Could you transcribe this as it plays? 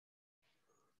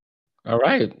All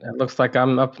right, it looks like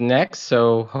I'm up next,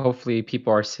 so hopefully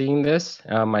people are seeing this.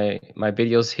 My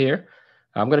videos here.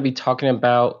 I'm going to be talking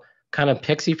about kind of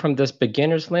Pixie from this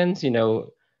beginner's lens.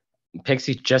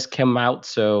 Pixie just came out,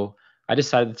 so I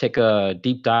decided to take a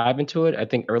deep dive into it. I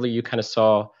think earlier you kind of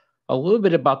saw a little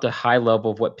bit about the high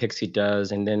level of what Pixie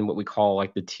does, and then what we call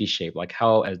like the T-shape, like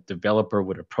how a developer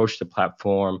would approach the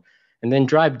platform, and then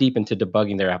dive deep into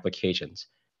debugging their applications.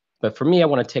 But for me, I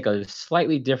want to take a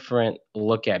slightly different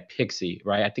look at Pixie,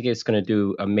 right? I think it's going to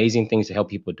do amazing things to help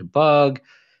people debug.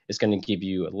 It's going to give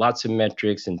you lots of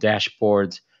metrics and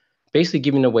dashboards, basically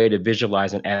giving a way to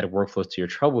visualize and add workflows to your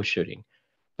troubleshooting.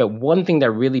 But one thing that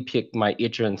really piqued my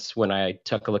interest when I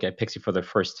took a look at Pixie for the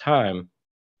first time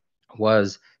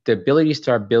was the ability to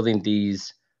start building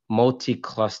these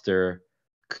multi-cluster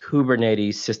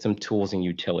Kubernetes system tools and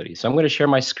utilities. So I'm going to share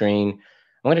my screen.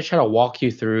 I'm going to try to walk you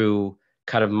through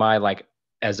kind of my like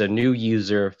as a new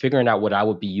user, figuring out what I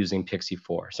would be using Pixie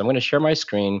for. So I'm going to share my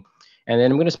screen, and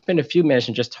then I'm going to spend a few minutes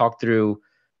and just talk through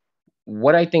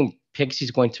what I think Pixie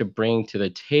is going to bring to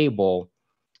the table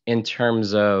in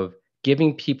terms of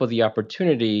giving people the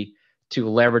opportunity to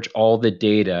leverage all the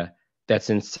data that's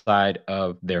inside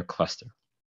of their cluster.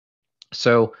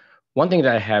 So one thing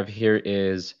that I have here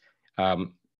is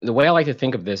the way I like to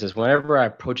think of this is whenever I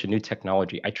approach a new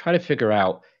technology, I try to figure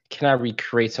out, can I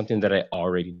recreate something that I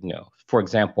already know? For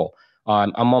example,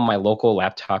 I'm on my local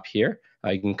laptop here.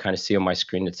 You can kind of see on my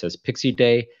screen, it says Pixie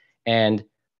Day. And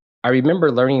I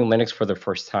remember learning Linux for the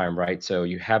first time, right? So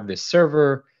you have this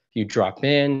server, you drop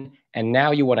in, and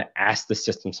now you want to ask the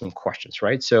system some questions,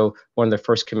 right? So one of the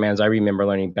first commands I remember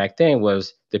learning back then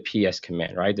was the PS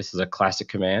command, right? This is a classic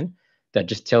command that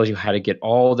just tells you how to get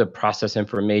all the process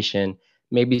information,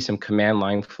 maybe some command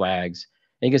line flags.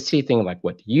 And you can see things like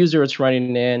what user it's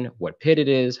running in, what PID it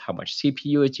is, how much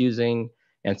CPU it's using,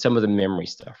 and some of the memory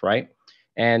stuff, right?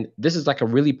 And this is like a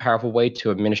really powerful way to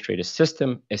administrate a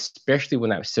system, especially when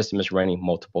that system is running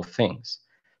multiple things.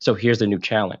 So here's the new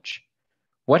challenge.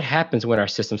 What happens when our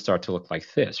systems start to look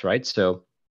like this, right? So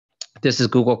this is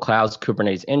Google Cloud's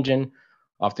Kubernetes engine,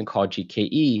 often called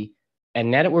GKE. And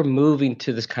now that we're moving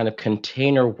to this kind of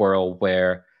container world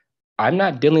where I'm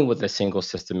not dealing with a single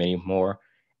system anymore,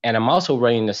 and I'm also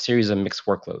running a series of mixed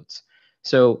workloads.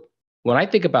 So when I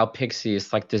think about Pixie,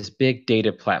 it's like this big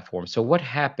data platform. So what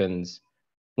happens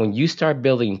when you start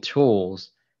building tools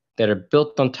that are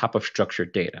built on top of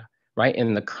structured data, right?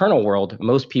 In the kernel world,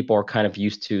 most people are kind of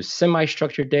used to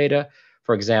semi-structured data.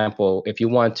 For example, if you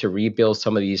want to rebuild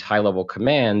some of these high-level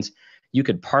commands, you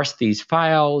could parse these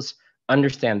files,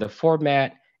 understand the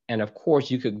format, and of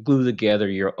course, you could glue together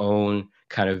your own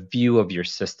kind of view of your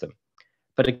system.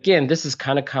 But again, this is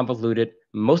kind of convoluted.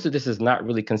 Most of this is not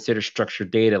really considered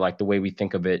structured data like the way we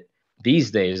think of it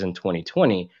these days in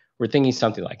 2020. We're thinking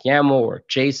something like YAML or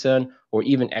JSON or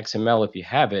even XML if you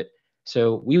have it.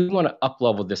 So we want to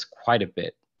up-level this quite a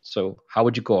bit. So how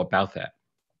would you go about that?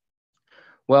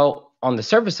 Well, on the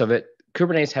surface of it,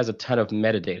 Kubernetes has a ton of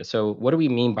metadata. So what do we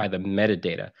mean by the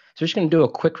metadata? So we're just going to do a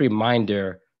quick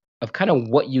reminder of kind of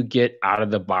what you get out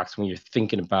of the box when you're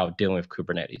thinking about dealing with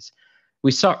Kubernetes. We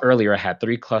saw earlier I had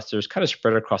three clusters kind of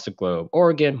spread across the globe: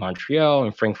 Oregon, Montreal,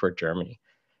 and Frankfurt, Germany.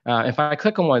 If I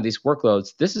click on one of these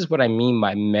workloads, this is what I mean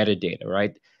by metadata,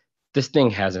 right? This thing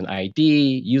has an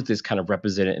ID, usually is kind of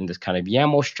represented in this kind of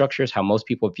YAML structure, is how most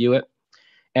people view it.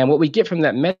 And what we get from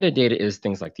that metadata is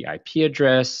things like the IP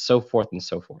address, so forth and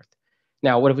so forth.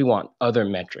 Now, what if we want other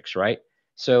metrics, right?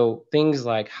 So things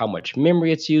like how much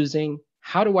memory it's using,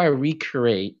 how do I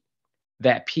recreate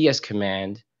that PS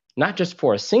command, not just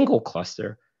for a single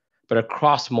cluster, but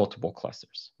across multiple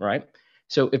clusters, right?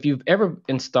 So if you've ever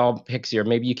installed Pixie, or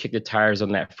maybe you kick the tires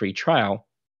on that free trial,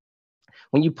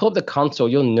 when you pull up the console,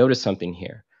 you'll notice something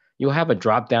here. You'll have a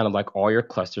drop down of like all your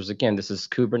clusters. Again, this is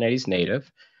Kubernetes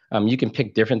native. You can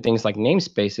pick different things like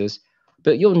namespaces,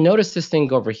 but you'll notice this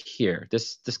thing over here,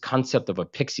 this concept of a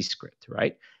Pixie script,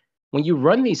 right? When you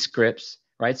run these scripts,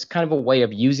 right, it's kind of a way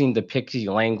of using the Pixie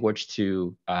language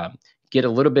to get a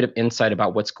little bit of insight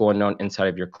about what's going on inside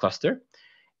of your cluster.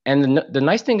 And the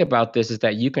nice thing about this is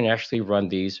that you can actually run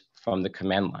these from the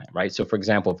command line, right? So for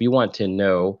example, if you want to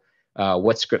know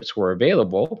what scripts were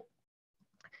available,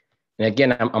 and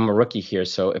again, I'm a rookie here,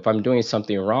 so if I'm doing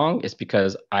something wrong, it's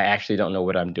because I actually don't know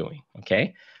what I'm doing,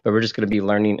 okay? But we're just going to be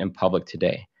learning in public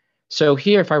today. So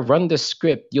here, if I run this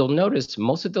script, you'll notice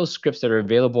most of those scripts that are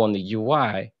available on the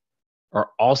UI are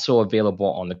also available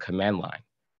on the command line,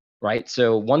 right?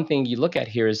 So one thing you look at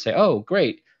here is say, oh,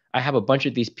 great, I have a bunch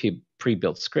of these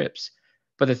pre-built scripts.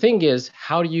 But the thing is,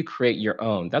 how do you create your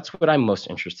own? That's what I'm most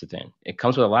interested in. It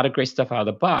comes with a lot of great stuff out of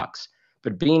the box.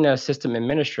 But being a system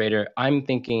administrator, I'm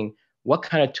thinking, what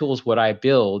kind of tools would I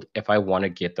build if I want to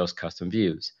get those custom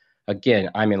views? Again,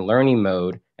 I'm in learning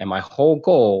mode, and my whole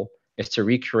goal is to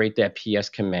recreate that PS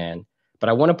command, but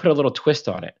I want to put a little twist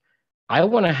on it. I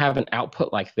want to have an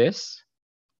output like this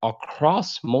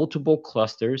across multiple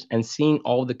clusters and seeing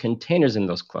all the containers in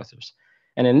those clusters.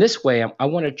 And in this way, I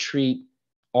want to treat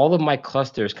all of my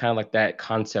clusters kind of like that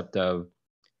concept of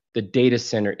the data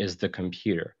center is the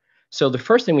computer. So the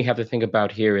first thing we have to think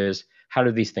about here is, how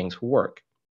do these things work?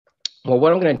 Well,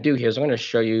 what I'm going to do here is I'm going to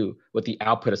show you what the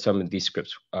output of some of these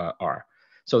scripts are.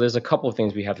 So there's a couple of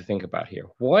things we have to think about here.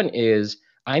 One is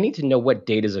I need to know what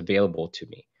data is available to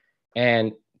me.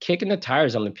 And kicking the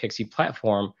tires on the Pixie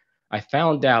platform, I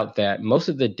found out that most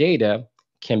of the data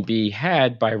can be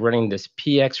had by running this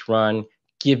px run,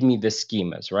 give me the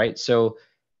schemas, right? So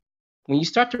when you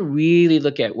start to really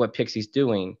look at what Pixie's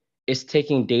doing, it's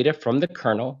taking data from the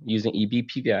kernel using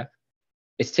eBPF.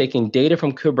 It's taking data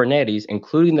from Kubernetes,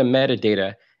 including the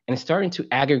metadata, and it's starting to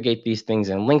aggregate these things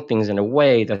and link things in a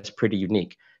way that's pretty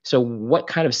unique. So what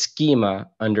kind of schema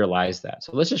underlies that?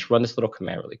 So let's just run this little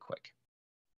command really quick.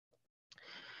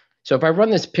 So if I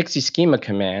run this Pixie schema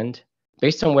command,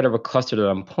 based on whatever cluster that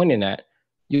I'm pointing at,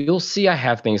 you'll see I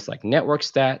have things like network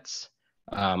stats.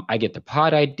 I get the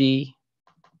pod ID,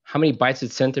 how many bytes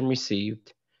it's sent and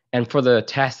received. And for the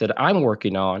task that I'm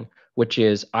working on, which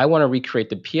is I want to recreate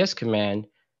the PS command,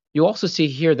 you also see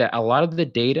here that a lot of the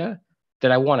data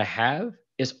that I want to have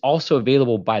is also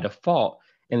available by default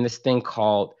in this thing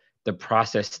called the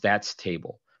process stats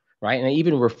table, right? And I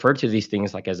even refer to these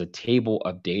things like as a table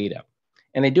of data.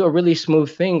 And they do a really smooth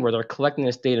thing where they're collecting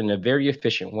this data in a very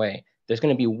efficient way. There's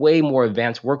going to be way more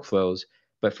advanced workflows,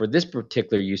 but for this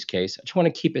particular use case, I just want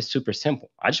to keep it super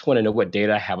simple. I just want to know what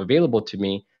data I have available to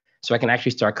me so I can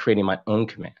actually start creating my own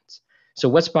commands. So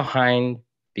what's behind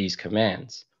these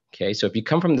commands? Okay, so if you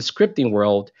come from the scripting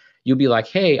world, you'll be like,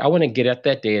 hey, I want to get at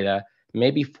that data,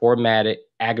 maybe format it,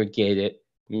 aggregate it,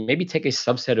 maybe take a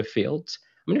subset of fields.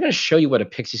 I'm going to show you what a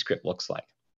Pixie script looks like.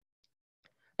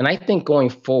 And I think going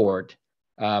forward,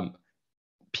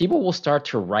 people will start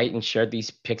to write and share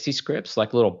these Pixie scripts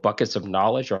like little buckets of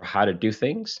knowledge or how to do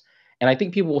things. And I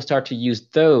think people will start to use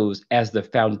those as the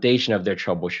foundation of their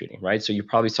troubleshooting, right? So you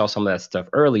probably saw some of that stuff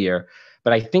earlier,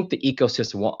 but I think the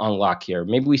ecosystem will unlock here.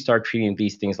 Maybe we start treating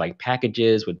these things like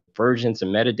packages with versions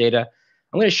and metadata.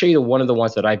 I'm going to show you one of the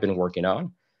ones that I've been working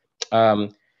on.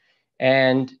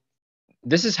 And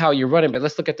this is how you run it, but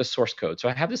let's look at the source code. So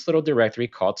I have this little directory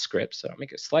called scripts. So I'll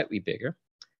make it slightly bigger.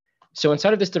 So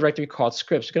inside of this directory called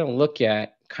scripts, we're going to look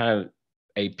at kind of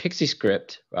a Pixie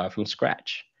script from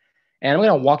scratch. And I'm going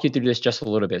to walk you through this just a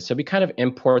little bit. So we kind of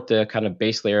import the kind of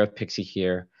base layer of Pixie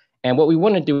here. And what we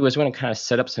want to do is we're going to kind of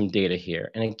set up some data here.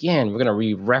 And again, we're going to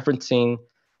be referencing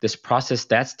this process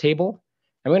stats table.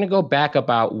 And we're going to go back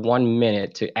about 1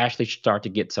 minute to actually start to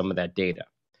get some of that data.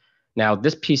 Now,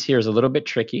 this piece here is a little bit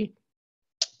tricky.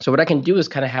 So what I can do is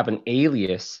kind of have an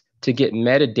alias to get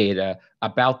metadata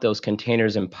about those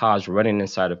containers and pods running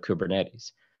inside of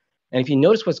Kubernetes. And if you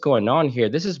notice what's going on here,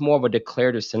 this is more of a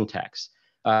declarative syntax.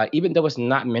 Even though it's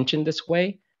not mentioned this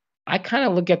way, I kind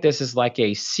of look at this as like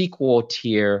a SQL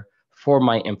tier for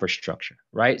my infrastructure,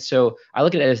 right? So I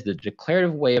look at it as the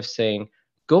declarative way of saying,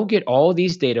 go get all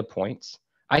these data points.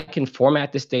 I can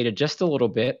format this data just a little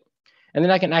bit, and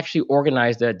then I can actually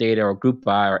organize that data or group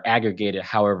by or aggregate it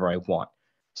however I want.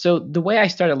 So the way I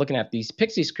started looking at these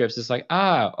Pixie scripts is like,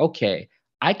 okay,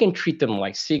 I can treat them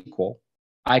like SQL.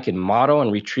 I can model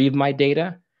and retrieve my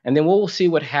data. And then we'll see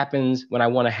what happens when I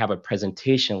want to have a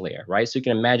presentation layer, right? So you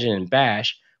can imagine in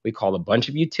Bash, we call a bunch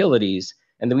of utilities,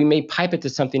 and then we may pipe it to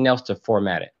something else to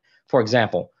format it. For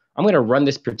example, I'm going to run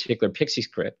this particular Pixie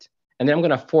script, and then I'm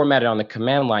going to format it on the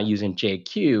command line using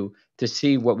JQ to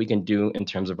see what we can do in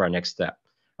terms of our next step.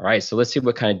 All right, so let's see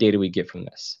what kind of data we get from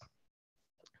this.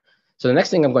 So the next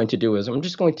thing I'm going to do is I'm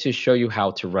just going to show you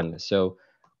how to run this. So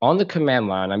on the command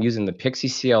line, I'm using the Pixie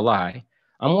CLI.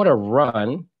 I'm going to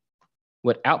run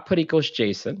with output equals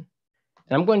JSON, and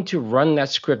I'm going to run that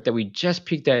script that we just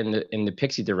peeked at in the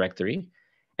Pixie directory.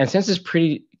 And since it's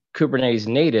pretty Kubernetes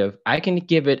native, I can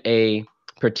give it a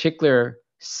particular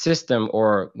system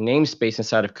or namespace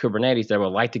inside of Kubernetes that I would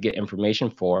like to get information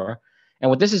for. And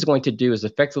what this is going to do is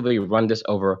effectively run this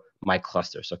over my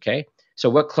clusters, okay? So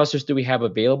what clusters do we have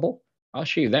available? I'll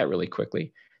show you that really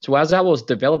quickly. So as I was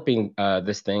developing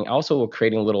this thing, I also was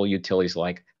creating little utilities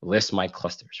like list my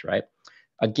clusters, right?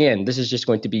 Again, this is just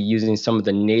going to be using some of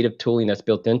the native tooling that's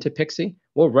built into Pixie.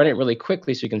 We'll run it really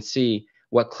quickly so you can see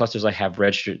what clusters I have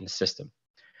registered in the system,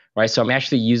 right? So I'm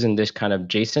actually using this kind of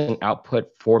JSON output,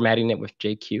 formatting it with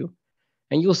JQ.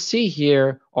 And you'll see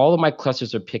here, all of my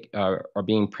clusters are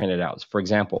being printed out. For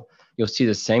example, you'll see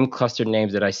the same cluster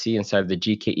names that I see inside of the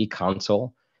GKE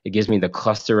console. It gives me the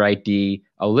cluster ID,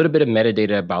 a little bit of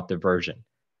metadata about the version.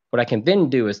 What I can then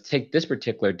do is take this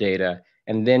particular data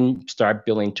and then start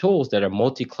building tools that are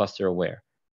multi-cluster aware.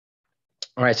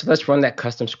 All right, so let's run that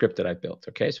custom script that I built,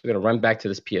 okay? So we're gonna run back to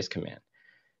this PS command.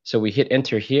 So we hit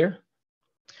enter here.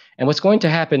 And what's going to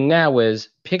happen now is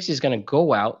Pixie is gonna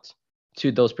go out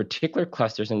to those particular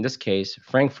clusters, in this case,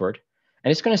 Frankfurt,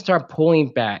 and it's gonna start pulling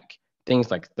back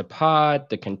things like the pod,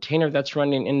 the container that's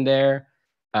running in there,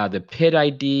 the PID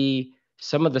ID,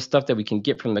 some of the stuff that we can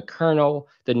get from the kernel,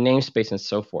 the namespace, and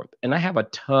so forth. And I have a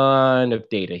ton of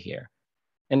data here.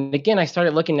 And again, I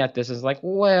started looking at this as like,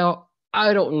 well,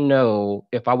 I don't know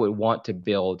if I would want to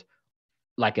build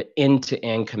like an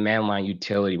end-to-end command line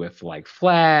utility with like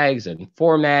flags and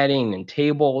formatting and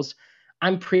tables.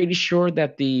 I'm pretty sure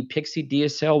that the Pixie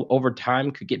DSL over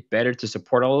time could get better to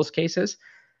support all those cases.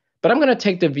 But I'm going to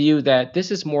take the view that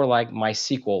this is more like my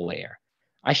SQL layer.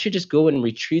 I should just go and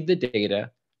retrieve the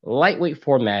data, lightweight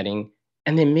formatting,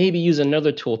 and then maybe use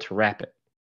another tool to wrap it.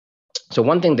 So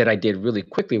one thing that I did really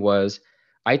quickly was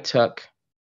I took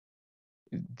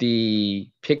the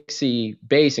Pixie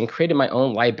base and created my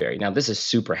own library. Now, this is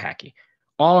super hacky.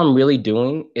 All I'm really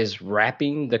doing is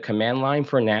wrapping the command line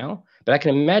for now, but I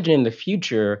can imagine in the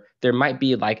future, there might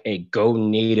be like a Go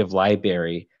native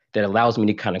library that allows me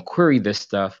to kind of query this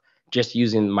stuff just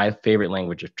using my favorite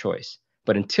language of choice.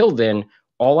 But until then,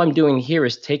 all I'm doing here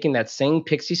is taking that same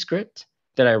Pixie script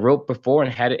that I wrote before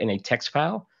and had it in a text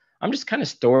file. I'm just kind of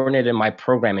storing it in my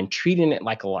program and treating it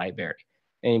like a library.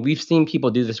 And we've seen people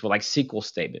do this with like SQL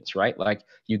statements, right? Like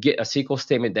you get a SQL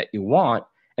statement that you want,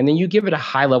 and then you give it a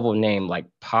high level name like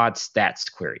pod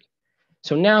stats query.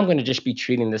 So now I'm going to just be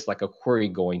treating this like a query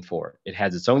going forward. It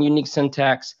has its own unique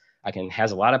syntax.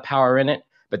 Has a lot of power in it,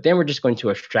 but then we're just going to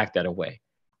abstract that away.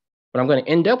 What I'm going to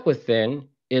end up with then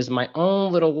is my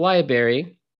own little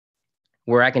library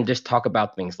where I can just talk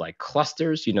about things like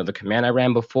clusters, the command I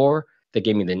ran before that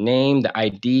gave me the name, the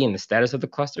ID, and the status of the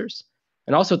clusters.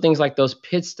 And also things like those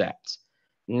PID stats.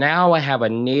 Now I have a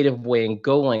native way in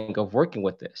Golang of working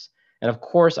with this. And of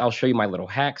course, I'll show you my little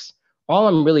hacks. All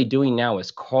I'm really doing now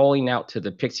is calling out to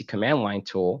the Pixie command line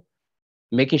tool,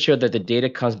 making sure that the data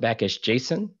comes back as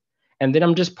JSON. And then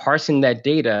I'm just parsing that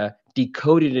data,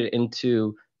 decoding it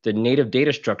into the native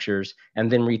data structures,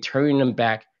 and then returning them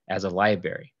back as a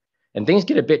library. And things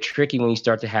get a bit tricky when you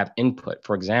start to have input.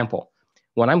 For example,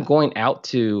 when I'm going out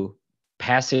to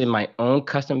pass in my own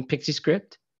custom Pixie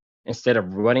script instead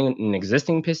of running an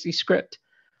existing Pixie script,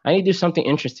 I need to do something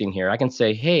interesting here. I can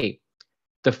say, hey,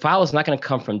 the file is not going to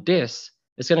come from this.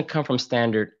 It's going to come from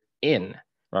standard in,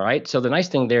 all right? So the nice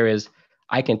thing there is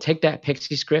I can take that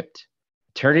Pixie script,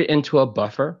 turn it into a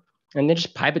buffer, and then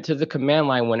just pipe it to the command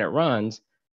line when it runs.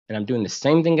 And I'm doing the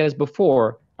same thing as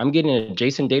before. I'm getting a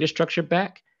JSON data structure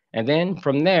back. And then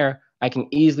from there, I can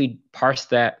easily parse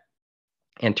that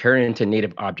and turn it into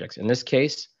native objects. In this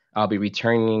case, I'll be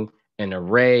returning an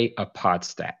array of pod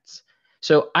stats.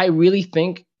 So I really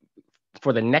think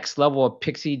for the next level of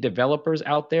Pixie developers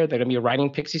out there that are going to be writing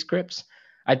Pixie scripts,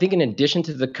 I think in addition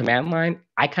to the command line,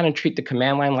 I kind of treat the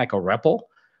command line like a REPL,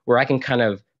 where I can kind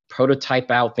of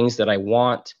prototype out things that I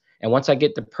want. And once I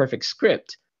get the perfect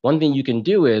script, one thing you can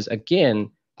do is, again,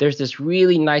 there's this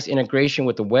really nice integration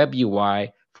with the web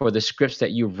UI for the scripts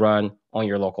that you run on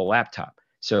your local laptop.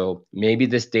 So maybe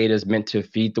this data is meant to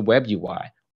feed the web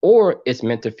UI, or it's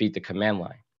meant to feed the command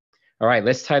line. All right,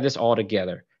 let's tie this all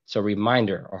together. So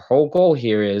reminder, our whole goal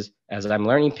here is, as I'm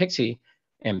learning Pixie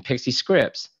and Pixie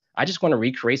scripts, I just want to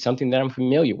recreate something that I'm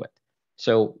familiar with.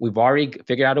 So we've already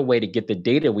figured out a way to get the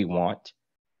data we want,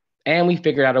 and we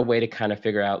figured out a way to kind of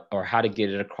figure out or how to get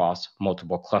it across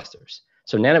multiple clusters.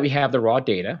 So now that we have the raw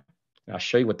data, and I'll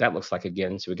show you what that looks like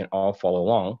again so we can all follow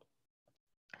along.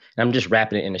 And I'm just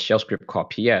wrapping it in a shell script called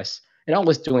PS. And all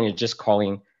it's doing is just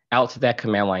calling out to that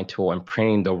command line tool and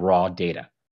printing the raw data.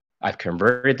 I've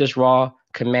converted this raw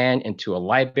command into a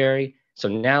library. So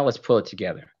now let's pull it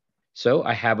together. So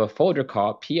I have a folder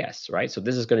called PS, right? So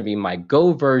this is going to be my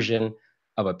Go version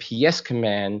of a PS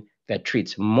command that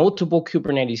treats multiple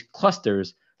Kubernetes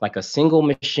clusters like a single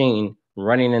machine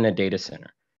running in a data center.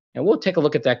 And we'll take a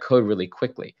look at that code really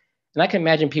quickly. And I can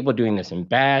imagine people doing this in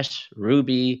Bash,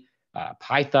 Ruby,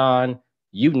 Python,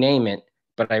 you name it.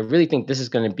 But I really think this is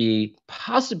going to be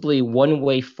possibly one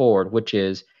way forward, which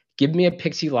is give me a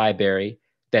Pixie library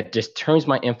that just turns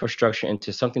my infrastructure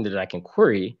into something that I can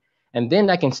query. And then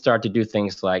I can start to do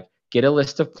things like get a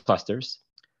list of clusters,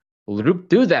 loop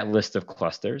through that list of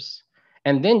clusters,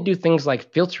 and then do things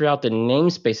like filter out the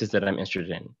namespaces that I'm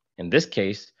interested in. In this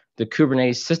case, the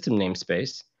Kubernetes system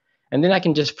namespace. And then I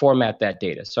can just format that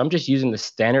data. So I'm just using the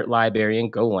standard library in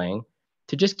Golang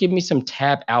to just give me some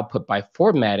tab output by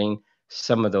formatting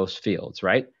some of those fields,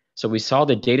 right? So we saw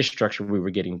the data structure we were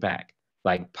getting back,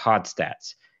 like pod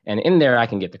stats. And in there, I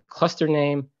can get the cluster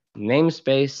name,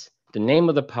 namespace, the name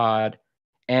of the pod,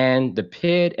 and the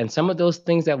PID, and some of those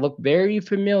things that look very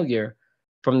familiar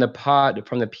from the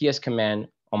PS command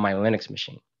on my Linux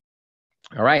machine.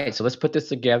 All right, so let's put this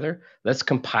together. Let's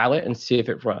compile it and see if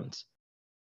it runs.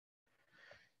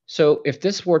 So if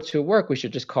this were to work, we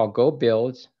should just call go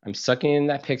build. I'm sucking in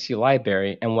that Pixie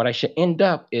library. And what I should end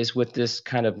up is with this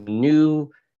kind of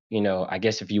new, I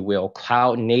guess if you will,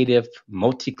 cloud native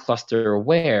multi-cluster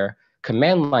aware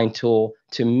command line tool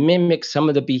to mimic some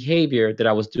of the behavior that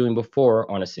I was doing before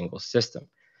on a single system.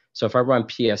 So if I run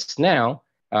PS now,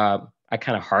 I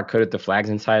kind of hard coded the flags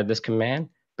inside of this command,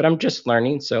 but I'm just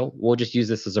learning. So we'll just use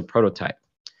this as a prototype.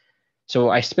 So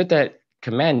I spit that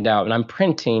command out and I'm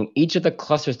printing each of the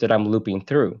clusters that I'm looping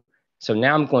through. So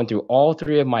now I'm going through all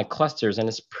three of my clusters and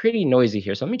it's pretty noisy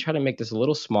here. So let me try to make this a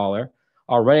little smaller.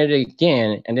 I'll run it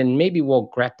again and then maybe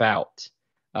we'll grep out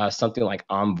something like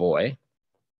Envoy.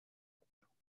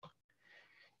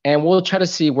 And we'll try to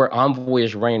see where Envoy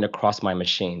is running across my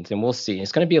machines and we'll see.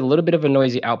 It's going to be a little bit of a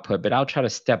noisy output, but I'll try to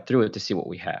step through it to see what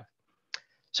we have.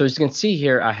 So as you can see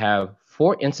here, I have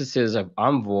 4 instances of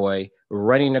Envoy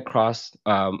running across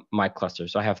my cluster.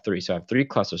 So I have 3. So I have 3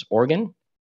 clusters, Oregon,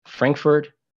 Frankfurt,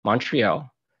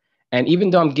 Montreal. And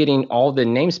even though I'm getting all the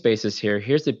namespaces here,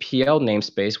 here's the PL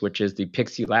namespace, which is the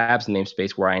Pixie Labs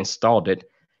namespace where I installed it.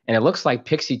 And it looks like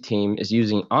Pixie team is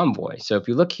using Envoy. So if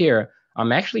you look here,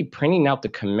 I'm actually printing out the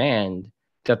command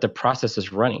that the process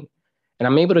is running. And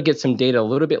I'm able to get some data a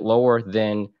little bit lower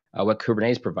than what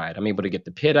Kubernetes provide. I'm able to get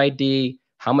the PID ID,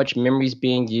 how much memory is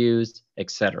being used,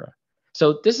 etc.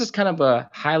 So this is kind of a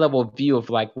high level view of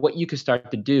like what you can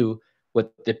start to do with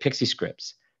the Pixie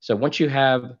scripts. So once you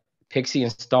have Pixie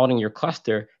installed in your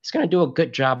cluster, it's going to do a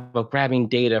good job of grabbing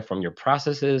data from your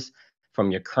processes, from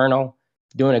your kernel,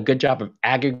 doing a good job of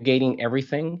aggregating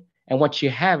everything. And once you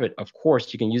have it, of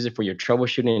course, you can use it for your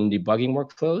troubleshooting and debugging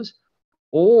workflows,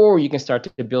 or you can start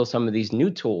to build some of these new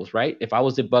tools, right? If I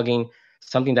was debugging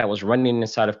something that was running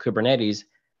inside of Kubernetes,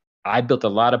 I built a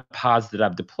lot of pods that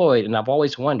I've deployed, and I've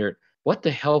always wondered what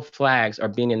the hell flags are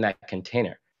being in that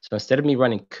container. So instead of me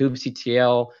running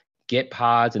kubectl, get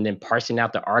pods, and then parsing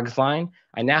out the args line,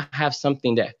 I now have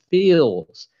something that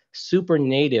feels super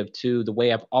native to the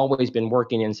way I've always been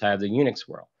working inside of the Unix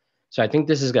world. So I think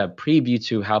this is a preview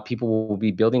to how people will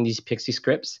be building these Pixie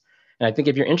scripts. And I think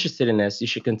if you're interested in this, you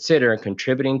should consider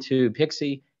contributing to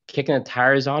Pixie, kicking the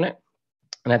tires on it.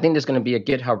 And I think there's going to be a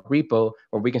GitHub repo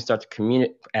where we can start to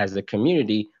communicate as a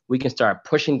community. We can start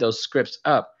pushing those scripts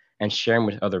up and sharing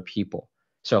with other people.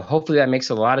 So hopefully that makes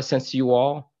a lot of sense to you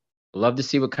all. Love to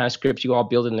see what kind of scripts you all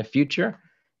build in the future.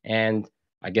 And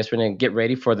I guess we're going to get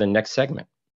ready for the next segment.